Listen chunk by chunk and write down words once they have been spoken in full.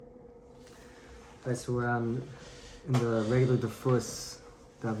Right, so we're in the regular Defus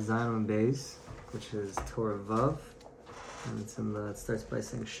Dav Zayin Beis, which is Torah Vav, and it starts by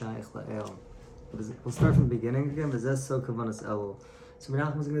saying Shaykh La'el. We'll start from the beginning again. V'zeh so kavanas elul. So what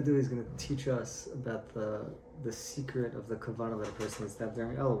Menachem is going to do, he's going to teach us about the secret of the kavanah that a person needs to have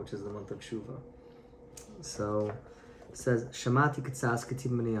during Elul, which is the month of Tshuva. So it says Shamati Kitzas Ketib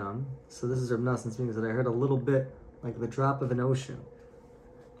Miniyam. So this is Reb Nassan speaking, that I heard a little bit like the drop of an ocean.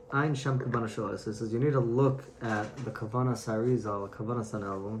 Ein Sham Kavanah Sholah. So it says you need to look at the Kavanah Sarizal, the Kavanah San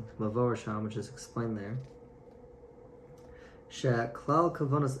Elul, Mavor Sham, which is explained there. Klal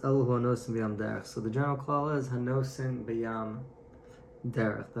Kavanas Elul Hu Hanosin B'Yam Derech. So the general klal is Hanosin B'Yam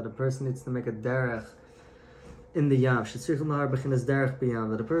Derech, that a person needs to make a derech in the yam. Shetzrichim lahar b'chinas derech b'yam.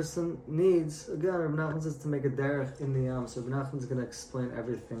 That a person needs, again, Reb Nachman says to make a derech in the yam. So Reb Nachman is going to explain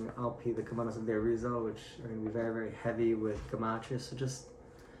everything al pi the kavanas of the Arizal, which are going to be very, very heavy with gematria. So just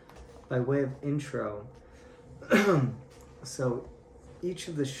by way of intro, so each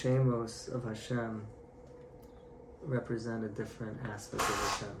of the shemos of Hashem represent a different aspect of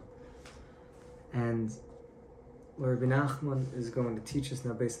Hashem, and what Rabbi Nachman is going to teach us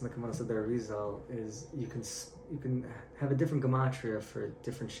now, based on the Kavanas of the Arizal, is you can have a different gematria for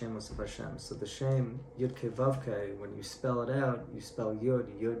different shemos of Hashem. So the shem Yud Ke Vav Ke, when you spell it out, you spell Yud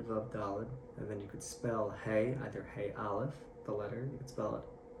Vav Daled, and then you could spell Hey, either Hey Aleph, the letter, you could spell it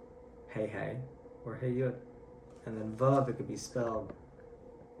Hey, or Hey Yud, and then Vav, it could be spelled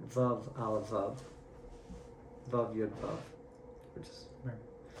Vav Aleph Vav, Vav Yud Vav, which is right.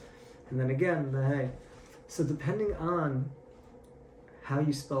 And then again the Hey. So depending on how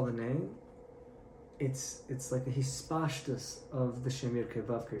you spell the name, it's like a hispashtus of the Shem Yud Ke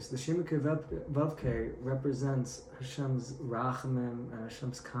Vav Ke. So the Shem Yud Ke Vav Ke represents Hashem's rachamim and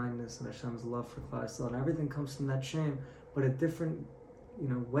Hashem's kindness and Hashem's love for Klal Yisrael, and everything comes from that Shem, but a different,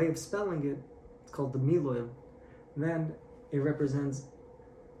 way of spelling it. It's called the Miloy. Then it represents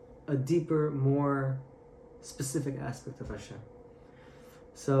a deeper, more specific aspect of Hashem.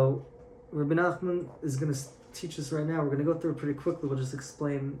 So Rabbi Nachman is going to teach us right now. We're going to go through it pretty quickly. We'll just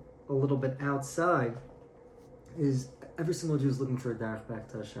explain a little bit outside. Is every single Jew is looking for a derech back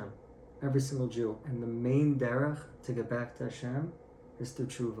to Hashem. Every single Jew. And the main derech to get back to Hashem is through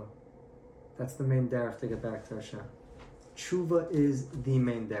tshuva. That's the main derech to get back to Hashem. Tshuva is the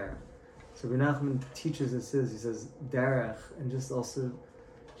main derech. So Rabbi Nachman teaches us he says derech, and just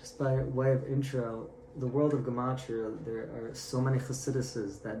by way of intro, the world of Gematria, there are so many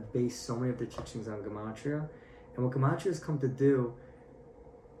Chassiduses that base so many of their teachings on Gematria. And what Gematria has come to do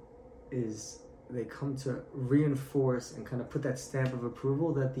is they come to reinforce and kind of put that stamp of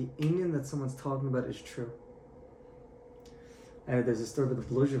approval that the inyan that someone's talking about is true. And there's a story with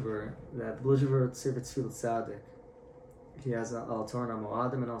the Bluzhever, that the Bluzhever Tzivit Tzvilat Tzaddik, he has Al Torah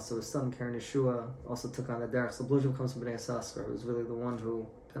Moadim, and also his son Karen Yeshua also took on the derech. So Bluzhever comes from Bnei Yissaschar, who's really the one who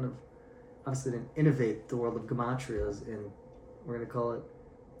kind of obviously didn't innovate the world of gematrias we're going to call it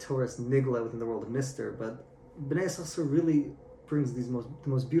Torah's nigla within the world of Mister, but Bnei Yissaschar really brings the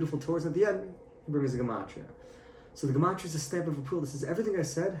most beautiful Torahs. At the end, he brings a gematria. So the gematria is a stamp of approval. This is everything I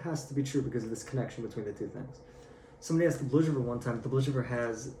said has to be true because of this connection between the two things. Somebody asked the Bluzhever one time, the Bluzhever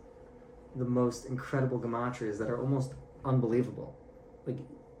has the most incredible gematrias that are almost unbelievable. Like,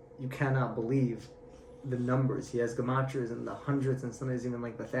 you cannot believe the numbers. He has gematrias in the hundreds and sometimes even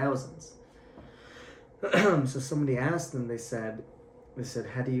like the thousands. So somebody asked him, they said,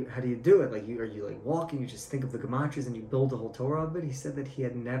 how do you do it? Like, are you like walking? You just think of the gematrias and you build the whole Torah of it? He said that he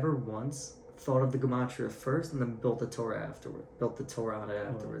had never once thought of the gematria first and then built the Torah on it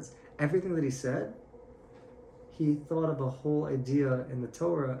afterwards. Everything that he said, he thought of a whole idea in the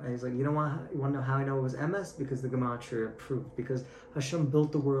Torah, and he's like, you want to know how I know it was emes? Because the gematria proved. Because Hashem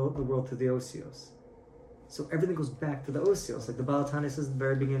built the world through the osios. So everything goes back to the osios. Like the Baal Tanya says at the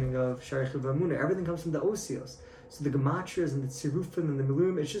very beginning of Sharich V'Amunah, everything comes from the osios. So the gematrias and the tzirufim and the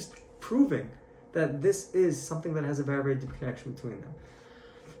miluim, it's just proving that this is something that has a very, very deep connection between them.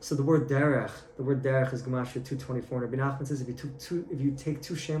 So the word derech is gematria 224. And Rabbi Nachman says if you take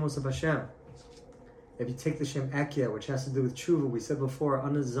two shemos of Hashem, if you take the shem Ekya, which has to do with tshuva, we said before,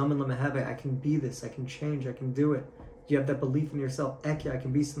 I can be this, I can change, I can do it. You have that belief in yourself. Ekya, I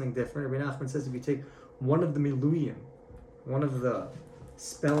can be something different. Rabbi Nachman says if you take one of the miluyim, one of the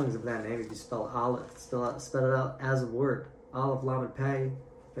spellings of that name, if you spell Aleph, spell it out as a word, Aleph, Lamed, Pei,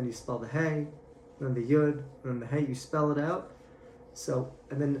 then you spell the Hey, then the Yud, and then the Hey, you spell it out. So,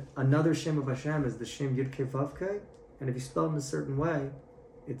 and then another Shem of Hashem is the Shem Yud Ke Vav Ke, and if you spell it in a certain way,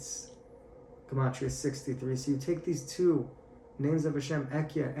 it's Gematria 63. So you take these two names of Hashem,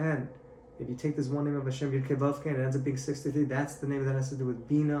 Ekya, and If you take this one name of Hashem, Yud Kei Vav Kei, and it ends up being 63, that's the name that has to do with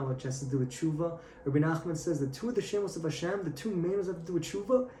Bina, which has to do with Tshuva. Rabbi Nachman says the two of the Shemos of Hashem, the two main ones that have to do with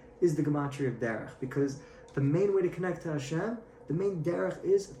Tshuva, is the Gematria of Derech. Because the main way to connect to Hashem, the main Derech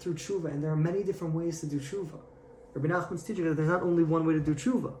is through Tshuva, and there are many different ways to do Tshuva. Rabbi Nachman's teaching that there's not only one way to do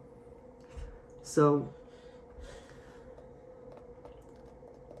Tshuva. So,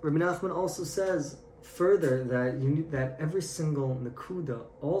 Rabbi Nachman also says further that every single Nakuda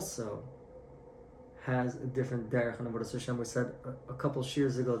also has a different derech. And what Hashem we said a couple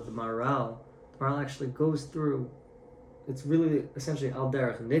years ago, the Maharal actually goes through, it's really essentially al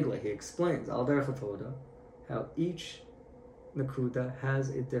derech nigla. He explains al derech avoda, how each Nakuda has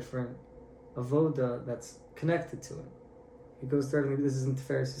a different avoda that's connected to it. He goes through everything. This is in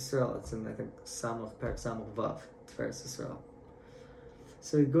Tiferes Yisrael. It's in, I think, Samach Vav, Tiferes Yisrael.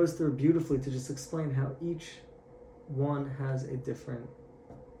 So he goes through beautifully to just explain how each one has a different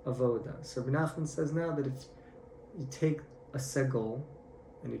avoda. So Rabbi Nachman says now that if you take a segol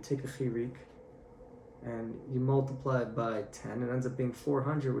and you take a chirik and you multiply it by 10, it ends up being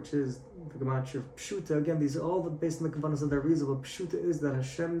 400, which is the gematria of Pshuta. Again, these are all based on the kavanas of the Arizal, but Pshuta is that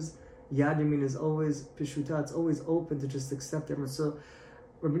Hashem's Yad Yamin is always Pshuta, it's always open to just accept everyone. So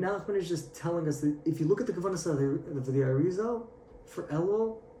Rabbi Nachman is just telling us that if you look at the kavanas of the Arizal, for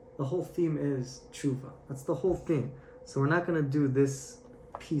Elul, the whole theme is tshuva. That's the whole theme. So we're not going to do this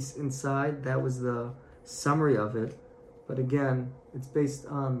piece inside. That was the summary of it. But again, it's based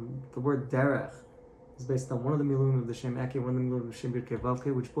on the word derech. It's based on one of the miluim of the Shem Eki, one of the miluim of the Shem Birkei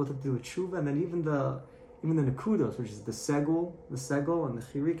Vavkei, which both have to do with tshuva, and then even the nekudos, which is the segul and the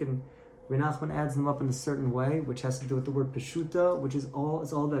chirik, and Rabbi Nachman adds them up in a certain way, which has to do with the word peshuta, which is all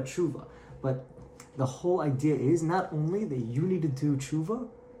about tshuva. But the whole idea is not only that you need to do tshuva,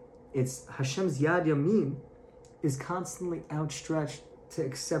 it's Hashem's Yad Yamin is constantly outstretched to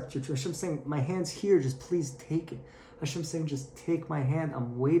accept your tshuva. Hashem saying, my hand's here, just please take it. Hashem saying, just take my hand,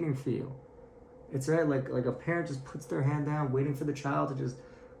 I'm waiting for you. It's right, like a parent just puts their hand down, waiting for the child to just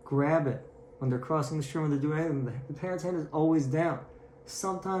grab it when they're crossing the stream, when they're doing anything. The parent's hand is always down.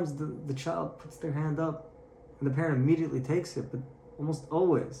 Sometimes the child puts their hand up and the parent immediately takes it, but almost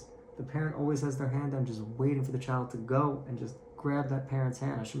always the parent always has their hand down, just waiting for the child to go and just grab that parent's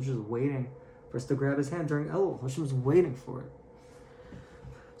hand. Hashem's just waiting for us to grab his hand during Elul. Hashem's waiting for it.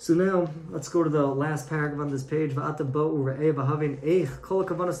 So now, let's go to the last paragraph on this page. So now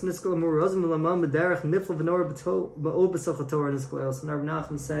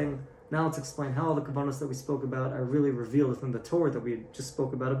Nachman is saying, now let's explain how all the kavanos that we spoke about are really revealed within the Torah that we just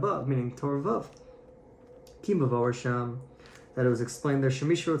spoke about above, meaning Torah Vav. That it was explained there. A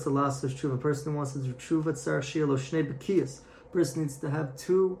person who wants to do tshuva, person needs to have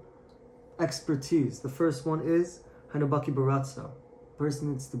two expertise. The first one is hanubaki baratza.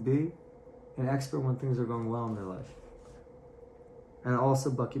 Person needs to be an expert when things are going well in their life. And also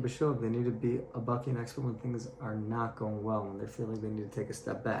baki b'shov. They need to be a baki and expert when things are not going well, when they feel like they need to take a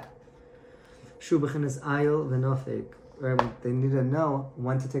step back. Shubachin is ayil v'nofek. Right? They need to know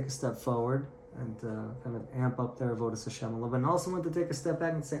when to take a step forward and kind of amp up their avodas Hashem a little bit, and also want to take a step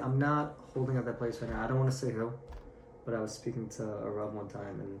back and say, I'm not holding at that place right now. I don't want to say who, but I was speaking to a Rav one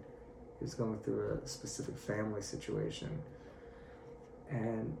time, and he was going through a specific family situation,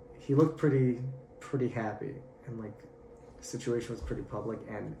 and he looked pretty happy, and like the situation was pretty public,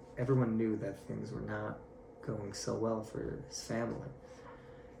 and everyone knew that things were not going so well for his family,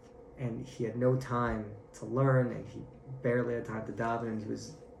 and he had no time to learn, and he barely had time to daven, and he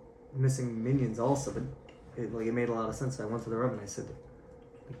was missing minions also, but it made a lot of sense. So I went to the Rebbe and I said,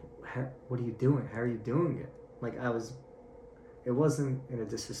 what are you doing? How are you doing it? It wasn't in a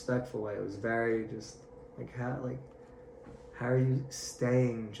disrespectful way. It was very just how are you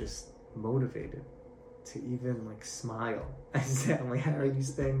staying just motivated to even smile? I said, how are you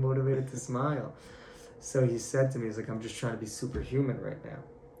staying motivated to smile? So he said to me, he's like, I'm just trying to be superhuman right now.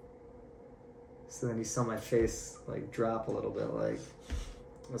 So then he saw my face drop a little bit,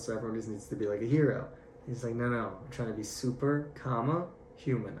 so everyone just needs to be like a hero. He's like, no, I'm trying to be super,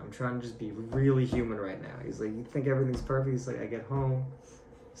 human. I'm trying to just be really human right now. He's like, you think everything's perfect? He's like, I get home,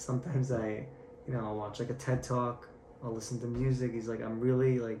 sometimes I'll watch a TED Talk, I'll listen to music. He's like, I'm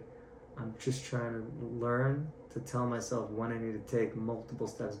just trying to learn to tell myself when I need to take multiple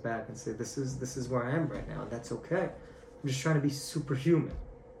steps back and say, this is where I am right now, and that's okay. I'm just trying to be superhuman.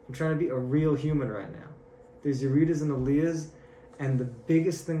 I'm trying to be a real human right now. There's Yeridas and Aliyahs, and the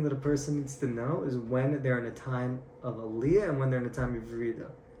biggest thing that a person needs to know is when they're in a time of Aliyah and when they're in a time of Yerida.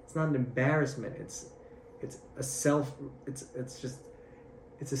 It's not an embarrassment. It's a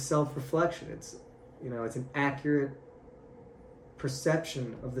self-reflection. It's an accurate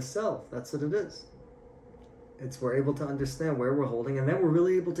perception of the self. That's what it is. We're able to understand where we're holding, and then we're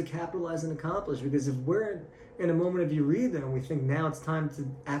really able to capitalize and accomplish. Because if we're in a moment of Yerida and we think now it's time to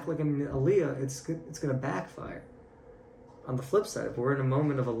act like I'm in Aliyah, it's going to backfire. On the flip side, if we're in a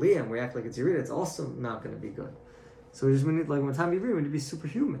moment of Aliyah and we act like it's Yerida, it's also not going to be good. So we need, like when time Yerida, we need to be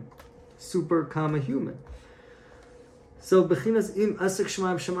superhuman, super comma human. So bechinas im asik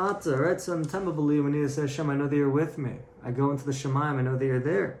shemaim shemata, right? So in the time of Aliyah, we need to say, Hashem, I know that you're with me. I go into the shemaim, I know that you're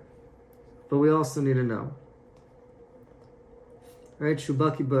there. But we also need to know. Right,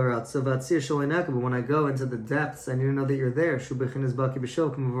 Shubaki Barat, so Vatsir Sholinaka, but when I go into the depths, I need to know that you're there. Shubachin is Baki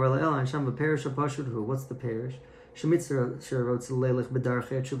Bishokum, Varla and Shamba Parish of Pashudhu. What's the parish? Shemitzra Sharot Lelich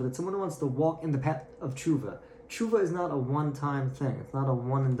Bedarche Tshuva. That's someone who wants to walk in the path of Tshuva. Tshuva is not a one-time thing, it's not a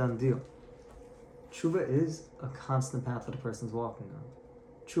one and done deal. Tshuva is a constant path that a person's walking on.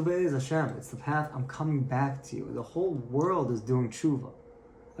 Tshuva is Hashem, it's the path I'm coming back to you. The whole world is doing Tshuva.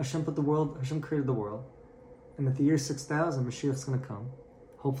 Hashem created the world. And at the year 6000, Mashiach's going to come,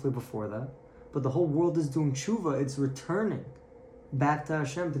 hopefully before that. But the whole world is doing tshuva. It's returning back to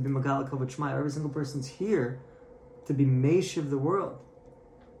Hashem to be Magal Kavod Shema. Every single person's here to be Meish of the world.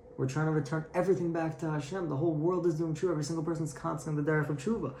 We're trying to return everything back to Hashem. The whole world is doing tshuva. Every single person's constantly in the derech of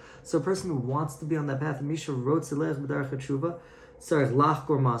tshuva. So a person who wants to be on that path, Misha wrote Zilech b'derech of tshuva, Tzarech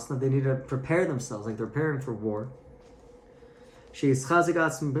lachkor masna, they need to prepare themselves like they're preparing for war. They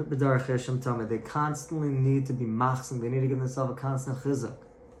constantly need to be machzim. They need to give themselves a constant chizuk.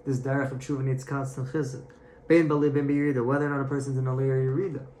 This derech of tshuva needs constant chizuk. Bein bali bein b'yirida, whether or not a person's in aliyah or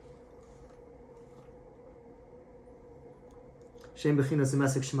yerida. Shem bechinas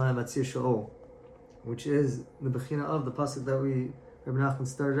imesek shemayim vatzir sha'ol, which is the bechina of the pasuk that Rabbi Nachman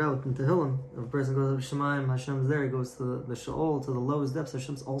started out with in Tehillim. If a person goes up to Shemayim, Hashem's there. He goes to the sha'ol, to the lowest depths.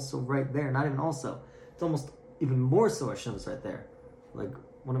 Hashem's also right there. Not even also. It's almost even more so Hashem's right there. Like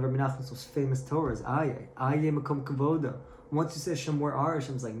one of Rabbi Nachman's most famous Torahs, Aye Makom Kavoda. Once you say Hashem, where are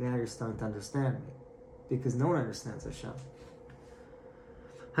Hashem's like, now you're starting to understand me. Because no one understands Hashem.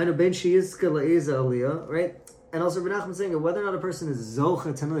 Right? And also Rabbi Nachman saying whether or not a person is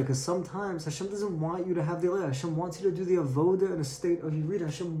Zocha Tanullah, because sometimes Hashem doesn't want you to have the Aliyah. Hashem wants you to do the Avoda in a state of Yerida.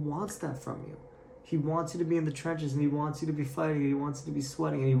 Hashem wants that from you. He wants you to be in the trenches, and He wants you to be fighting, and He wants you to be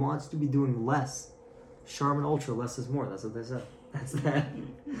sweating, and He wants you to be doing less. Charmin Ultra, less is more. That's what they said. That's that.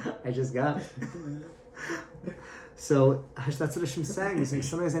 I just got it. So that's what Hashem's saying. He's saying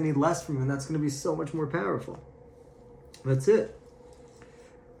sometimes I need less from you, and that's going to be so much more powerful. That's it.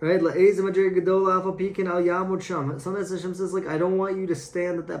 Right? Sometimes Hashem says, like, I don't want you to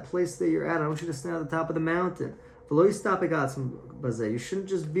stand at that place that you're at. I want you to stand at the top of the mountain. You shouldn't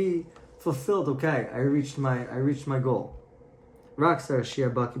just be fulfilled. Okay, I reached my goal. Meaning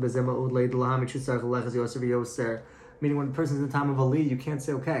when a person's in the time of Ali, you can't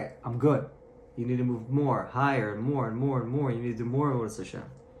say, okay, I'm good. You need to move more, higher, and more, and more, and more. You need to do more of Hashem.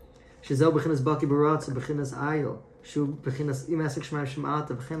 And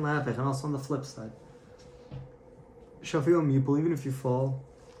also on the flip side. Even if you fall,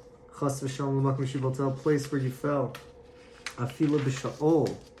 to a place where you fell, even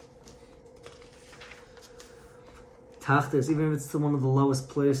if it's to one of the lowest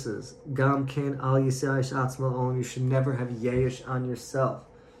places, you should never have yesh on yourself.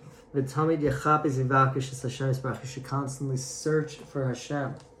 You should constantly search for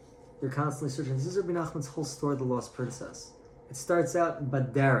Hashem. You're constantly searching. This is Rabbi Nachman's whole story of the lost princess. It starts out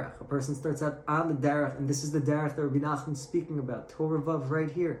baderech. A person starts out on the derech, and this is the derech that Rabbi Nachman's speaking about. Torah Vav right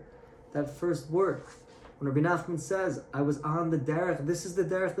here. That first word. When Rabbi Nachman says, I was on the derech, this is the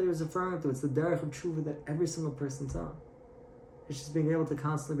derech that he was referring to. It's the derech of tshuva that every single person's on. It's just being able to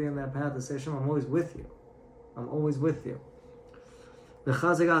constantly be on that path to say, Hashem, I'm always with you. I'm always with you. A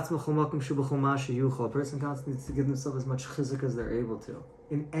person constantly needs to give themselves as much chizuk as they're able to,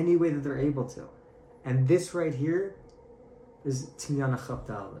 in any way that they're able to. And this right here is Tinyan Achab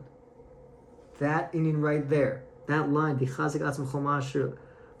Daled. That inyan right there, that line, in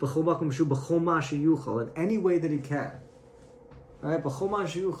any way that he can. Right?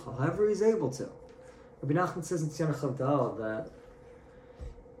 However he's able to. Rabbi Nachman says in Tinyan Achab Daled that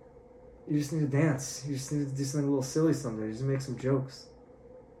you just need to dance. You just need to do something a little silly someday. You just make some jokes.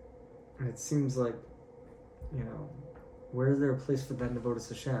 And it seems like, where is there a place for that in Avodas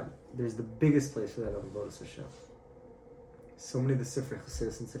Hashem? There's the biggest place for that in Avodas Hashem. So many of the Sifrei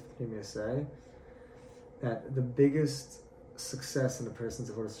Chassidus and Sifrei Pnimiyos say that the biggest success in a person's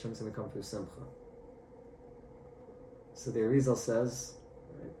Avodas Hashem is going to come through Simcha. So the Arizal says,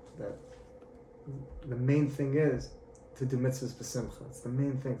 right, that the main thing is to do mitzvahs b'simcha. It's the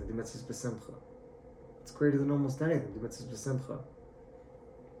main thing, to do mitzvahs b'simcha. It's greater than almost anything. The mitzvah b'simcha.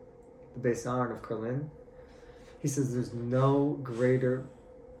 The Beis Aaron of Karlin, he says there's no greater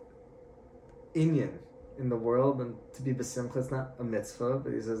inyan in the world than to be b'simcha. It's not a mitzvah,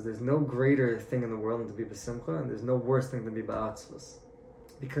 but he says there's no greater thing in the world than to be b'simcha, and there's no worse thing than to be ba'atzvus.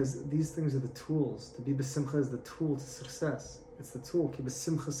 Because these things are the tools. To be b'simcha is the tool to success. It's the tool. Ki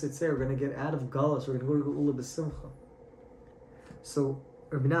b'simcha setzeh. We're going to get out of galus. We're going to go to geula b'simcha. So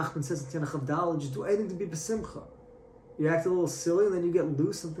Rabbi Nachman says in Tianach Avdal, just do anything to be b'simcha. You act a little silly, and then you get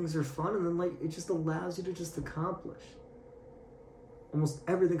loose, and things are fun, and then it just allows you to just accomplish. Almost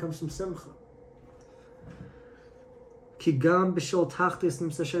everything comes from simcha. Ki gam b'shol tachtis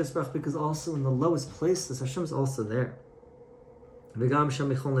nimsa sheisbrach, because also in the lowest places, Hashem's also there. We could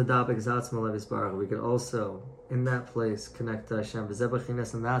also, in that place, connect to Hashem. And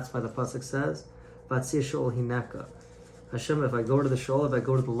that's why the pasuk says, Hashem, if I go to the shul, if I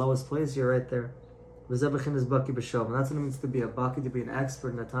go to the lowest place, you're right there. And that's what it means to be a baki, to be an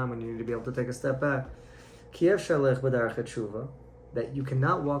expert in a time when you need to be able to take a step back. That you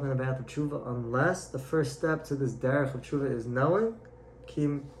cannot walk on the path of tshuva unless the first step to this derech of tshuva is knowing.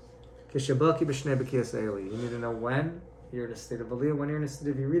 You need to know when you're in a state of aliyah, when you're in a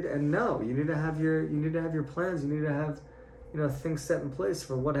state of yerida, and no, you need to have your plans. You need to have things set in place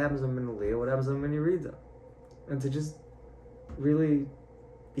for what happens when I'm in aliyah, what happens when I'm in yerida, and to just really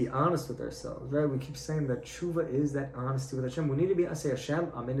be honest with ourselves, right? We keep saying that tshuva is that honesty with Hashem. We need to be, I say,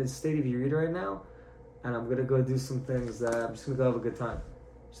 Hashem, I'm in a state of yerida right now, and I'm going to go do some things that I'm just going to go have a good time.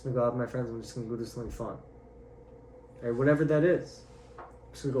 I'm just going to go out with my friends, I'm just going to go do something fun. Right? Whatever that is. I'm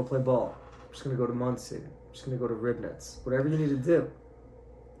just going to go play ball. I'm just going to go to Muncie. I'm just going to go to Ribnitz. Whatever you need to do.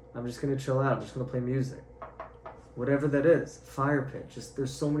 I'm just going to chill out. I'm just going to play music. Whatever that is. Fire pit. Just,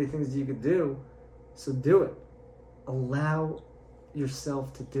 there's so many things that you could do, so do it. Allow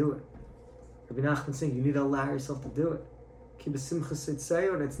yourself to do it. Rabbi Nachman saying you need to allow yourself to do it. Keep a simcha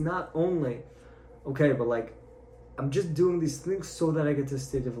seitzeyo, and it's not only, okay, but I'm just doing these things so that I get to a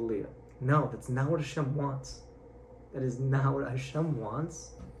state of aliyah. No, that's not what Hashem wants. That is not what Hashem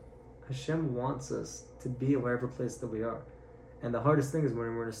wants. Hashem wants us to be in wherever place that we are. And the hardest thing is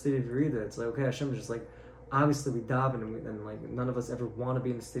when we're in a state of yerida, it's okay, Hashem is just obviously we daven and none of us ever want to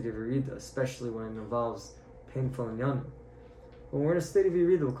be in a state of yerida, especially when it involves painful and yanim. When we're in a state of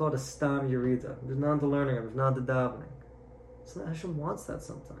yerida, we'll call it a stam yerida. There's none to learning, there's none to davening. So Hashem wants that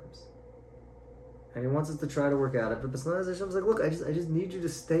sometimes. And He wants us to try to work out it. But sometimes Hashem's look, I just need you to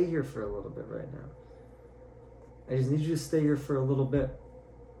stay here for a little bit right now. I just need you to stay here for a little bit.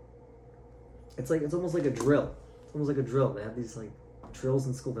 It's almost like a drill. It's almost like a drill. They have these drills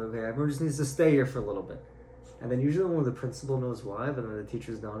in school that, okay, everyone just needs to stay here for a little bit. And then usually when the principal knows why, but then the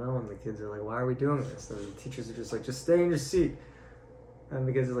teachers don't know, and the kids are why are we doing this? And the teachers are just stay in your seat. And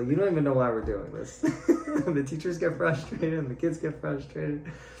the kids are you don't even know why we're doing this. And the teachers get frustrated, and the kids get frustrated.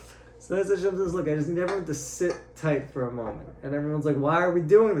 So that's Hashem says, look, I just need everyone to sit tight for a moment. And everyone's why are we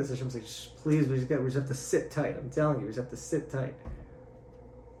doing this? Hashem's please, we just have to sit tight. I'm telling you, we just have to sit tight.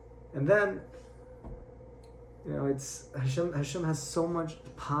 And then, it's Hashem has so much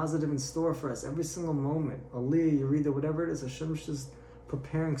positive in store for us every single moment. Aliyah, Yerida, whatever it is, Hashem's just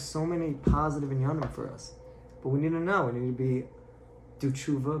preparing so many positive inyanim for us. But we need to know. We need to do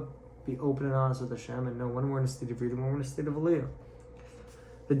tshuva, be open and honest with Hashem, and know when we're in a state of Yerida, when we're in a state of Aliyah.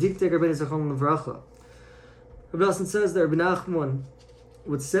 The Diktek Rabbeinu Zechron Levracha. Rabbi Nosson says that Rabbi Nachman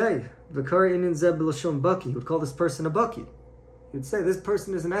would say, V'kari inin zeh b'lashon baki. He would call this person a baki. He would say, this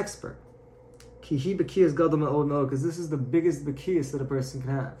person is an expert. Ki bekiyas gadol ma'od ma'od, because this is the biggest bekiyas that a person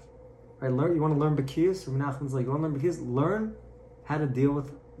can have. Right? You want to learn bekiyas? Rabbi Nachman's you want to learn bekiyas? Learn how to deal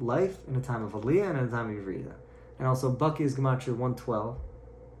with life in a time of aliyah and in a time of yerida. And also, baki is gematria 112,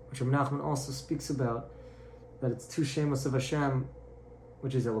 which Rabbi Nachman also speaks about, that it's two shemos of Hashem,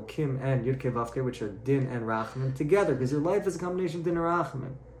 which is Elokim and Yudke Vavke, which are Din and Rachman, together, because your life is a combination of Din and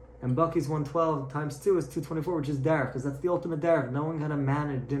Rachman. And Baki's 112 times 2 is 224, which is Derech, because that's the ultimate Derech, knowing how to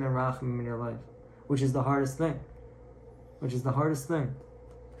manage Din and Rachman in your life, which is the hardest thing. Because a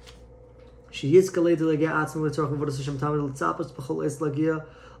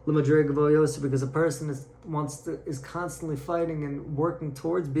person is constantly fighting and working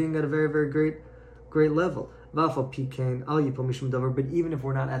towards being at a very, very great level. But even if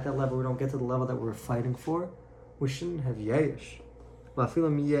we're not at that level, we don't get to the level that we're fighting for, we shouldn't have yayish.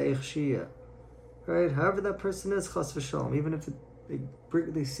 Right? However that person is, chas v'shalom, even if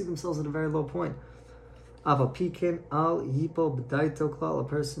they see themselves at a very low point. A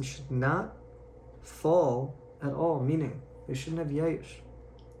person should not fall at all, meaning they shouldn't have yayish.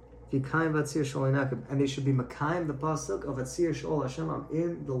 And they should be makayim the pasuk of Atzir Shol Hashem. I'm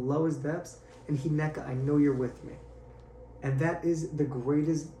in the lowest depths, and Hineka, I know you're with me. And that is the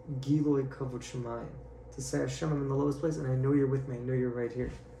greatest Giloi Kavod Shemayim. To say, Hashem, I'm in the lowest place, and I know you're with me, I know you're right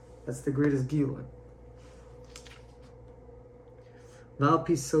here. That's the greatest Giloi. And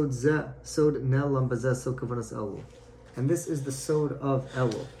this is the sod of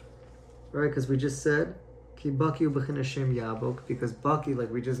Elul. Right? Because we just said, Ki Baki Ubechin Hashem Yabok, because Baki,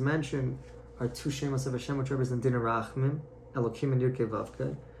 like we just mentioned, are two Shemos of Hashem, which represent Din Rachmim, Elokim and Yirkei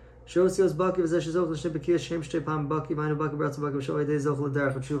Vavkai. Shosios Baki v'zesh zoch l'shem b'kiyas shem shtei pam Baki v'aynu Baki b'ratzu Baki v'shoy dei zoch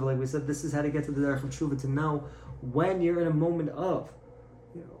l'derech v'tshuva. Like we said, this is how to get to the derech v'tshuva, to know when you're in a moment of,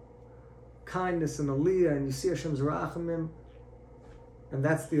 kindness and aliyah, and you see Hashem's rachamim, and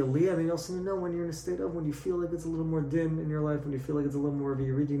that's the aliyah. And you also know when you're in a state of, when you feel like it's a little more din in your life, when you feel like it's a little more of a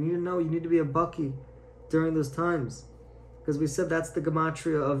yirid. You need to know, you need to be a Baki during those times. Because we said that's the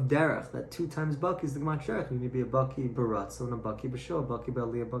gematria of derech, that 2 times Baki is the gematria derech. You need to be a Baki b'ratzo and a Baki b'sho, a Baki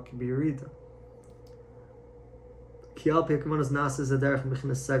b'aliyah, a Baki b'yirida. Ki al pi hakamonos nasa is a derech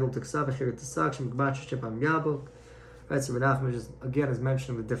m'chinas segel t'ksav v'chirit t'sak shem gematria shepam yabok. Right, so Rabbi Nachman just again is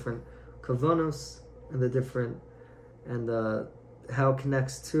mentioning the different kavanos and the different, and how it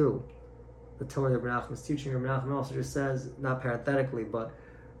connects to the Torah that Rabbi Nachman is teaching. Rabbi Nachman also just says, not parenthetically, but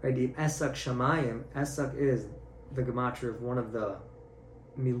right, the esak shamayim, esak is the gematria of one of the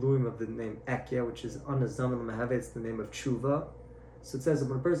miluim of the name Ekya, which is Anazam al-Mahave, it's the name of Tshuva. So it says that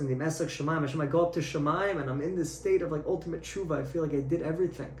when a person, the Esak Shamayim, Hashem, I go up to Shamayim and I'm in this state of like ultimate Tshuva. I feel like I did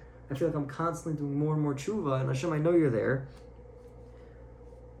everything. I feel like I'm constantly doing more and more Tshuva, and Hashem, I know you're there.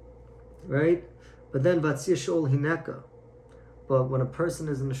 Right? But then Vatzia Shol Hineka. But when a person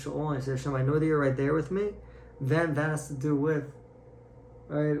is in the Shol and I say, Hashem, I know that you're right there with me, then that has to do with,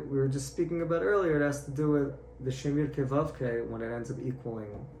 right, we were just speaking about earlier, it has to do with the Shemir Kevavke, when it ends up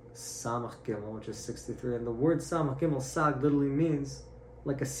equaling Samach Gimel, which is 63. And the word Samach Gimel, Sag, literally means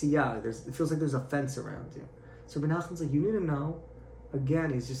like a siyag. It feels like there's a fence around you. So Rabbi Nachman's like, you need to know,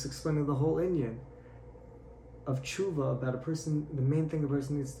 again, he's just explaining the whole Inyan of tshuva, about a person. The main thing a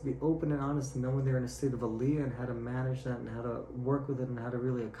person needs to be open and honest and know when they're in a state of aliyah, and how to manage that, and how to work with it, and how to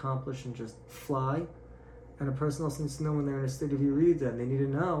really accomplish and just fly. And a person also needs to know when they're in a state of yirida, and they need to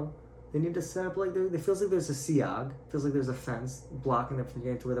know, they need to set up, like, it feels like there's a siyag, feels like there's a fence blocking them from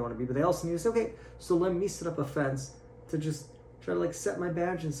getting to where they want to be, but they also need to say, okay, so let me set up a fence to just try to like set my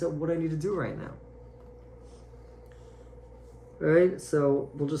badge and set what I need to do right now. Right, so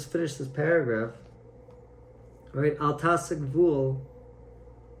we'll just finish this paragraph. Right, al tasik vul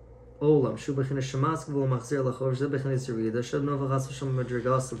olam shu b'china shamas vul machzir lachor zeh b'china yirida shad nova chas Hashem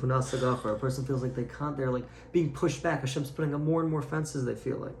madrigas v'nasa gachar. A person feels like they can't, they're like being pushed back. Hashem's putting up more and more fences, they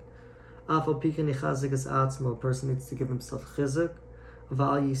feel like. Afal pika nichazik es atzmo. A person needs to give himself chizuk.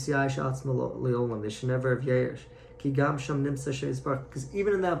 V'al yisiyash atzmo leolam. They should never have yesh. Ki gam sham nimsa sheizbar. Because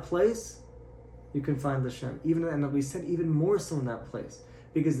even in that place, you can find Hashem. Even, and we said even more so in that place.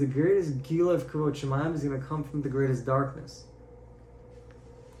 Because the greatest gila of Kavod Shemayim is going to come from the greatest darkness.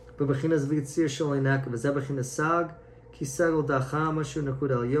 But b'chinas v'yitzir sholei nakav. V'zeh b'chinas sag. Ki segel dacham ashu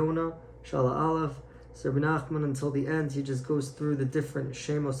nakud al yona. Shala aleph. So Rabbi Nachman, until the end, he just goes through the different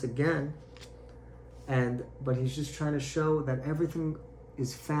shemos again. But he's just trying to show that everything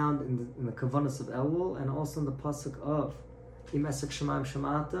is found in the kavanas of Elul, and also in the pasuk of Im esek Shemayim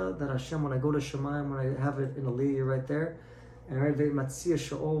Shemata, that Hashem, when I go to Shemayim, when I have it in Aliyah, you're right there. And right, Matzia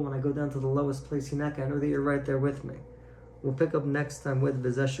Sha'ol, when I go down to the lowest place, Hineka, I know that you're right there with me. We'll pick up next time with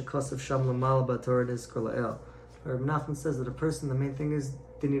V'zeh Shekos of Sham L'mal B'Torah Nizkor La'el. Rabbi Nachman says that a person, the main thing is,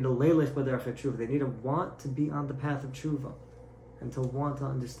 they need a leilech b'derech tshuva. They need to want to be on the path of tshuva, and to want to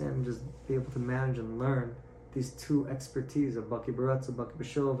understand and just be able to manage and learn these two expertise of Baki Baratza, Baki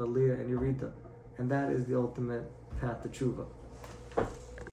B'Shov, Aliyah, and Yerida. And that is the ultimate path to tshuva.